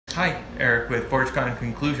Hi, Eric with ForgeCon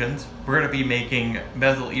Conclusions. We're going to be making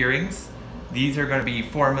bezel earrings. These are going to be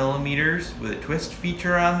 4 millimeters with a twist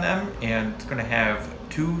feature on them, and it's going to have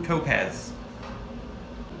 2 topaz.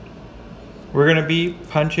 We're going to be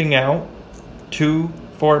punching out 2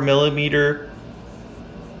 4 millimeter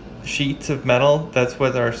sheets of metal. That's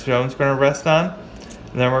what our stone's going to rest on.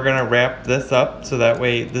 And then we're going to wrap this up so that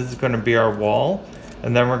way this is going to be our wall.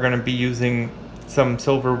 And then we're going to be using some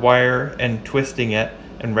silver wire and twisting it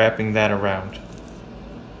and wrapping that around.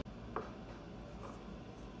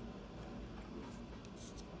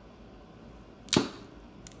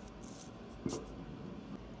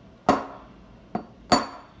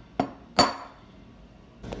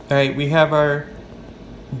 Alright, we have our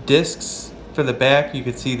discs for the back. You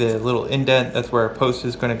can see the little indent, that's where our post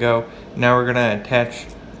is going to go. Now we're going to attach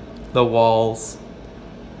the walls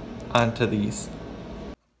onto these.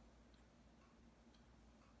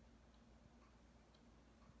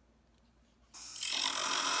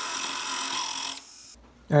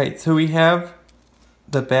 Alright, so we have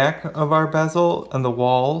the back of our bezel and the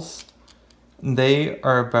walls. They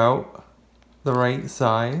are about the right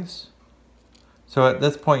size. So at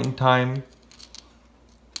this point in time,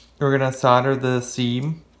 we're going to solder the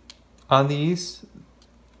seam on these.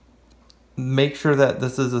 Make sure that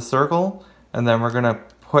this is a circle, and then we're going to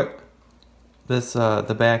put this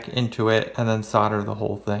the back into it and then solder the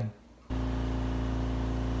whole thing.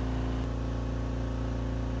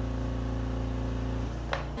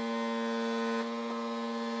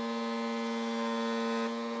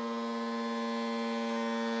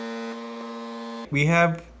 We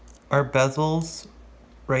have our bezels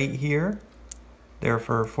right here. They're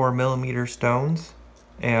for 4 millimeter stones,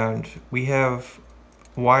 and we have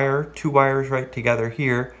two wires right together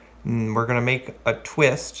here, and we're gonna make a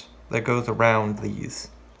twist that goes around these.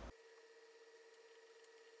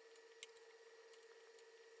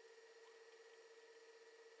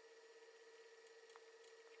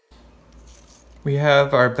 We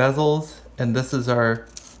have our bezels, and this is our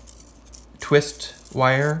twist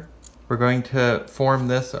wire. We're going to form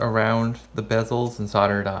this around the bezels and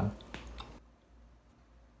solder it on.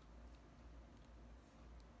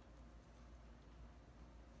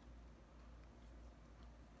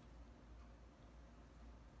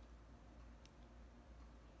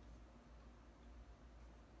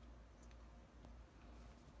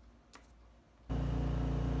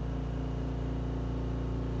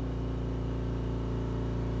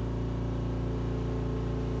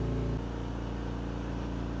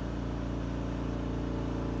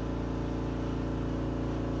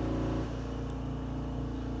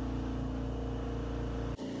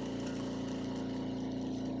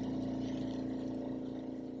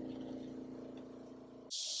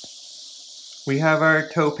 We have our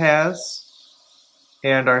topaz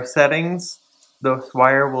and our settings. This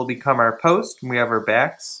wire will become our post, and we have our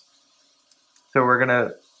backs. So we're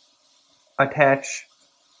gonna attach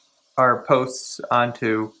our posts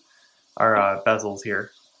onto our bezels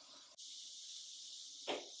here.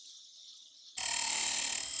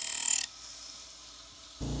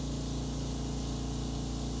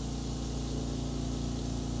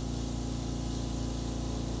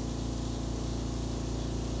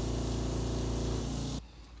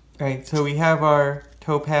 Alright, so we have our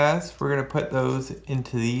topaz. We're going to put those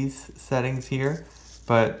into these settings here.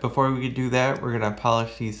 But before we could do that, we're going to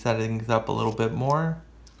polish these settings up a little bit more.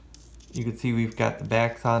 You can see we've got the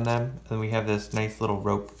backs on them, and we have this nice little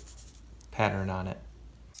rope pattern on it.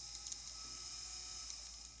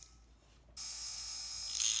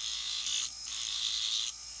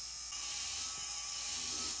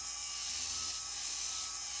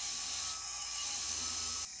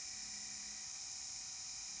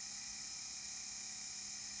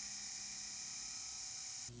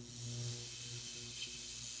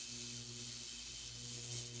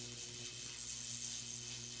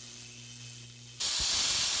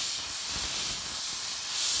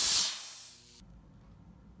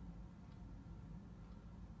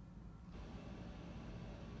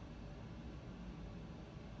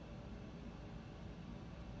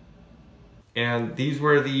 And these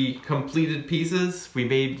were the completed pieces. We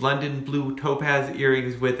made London blue topaz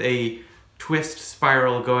earrings with a twist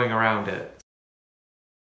spiral going around it.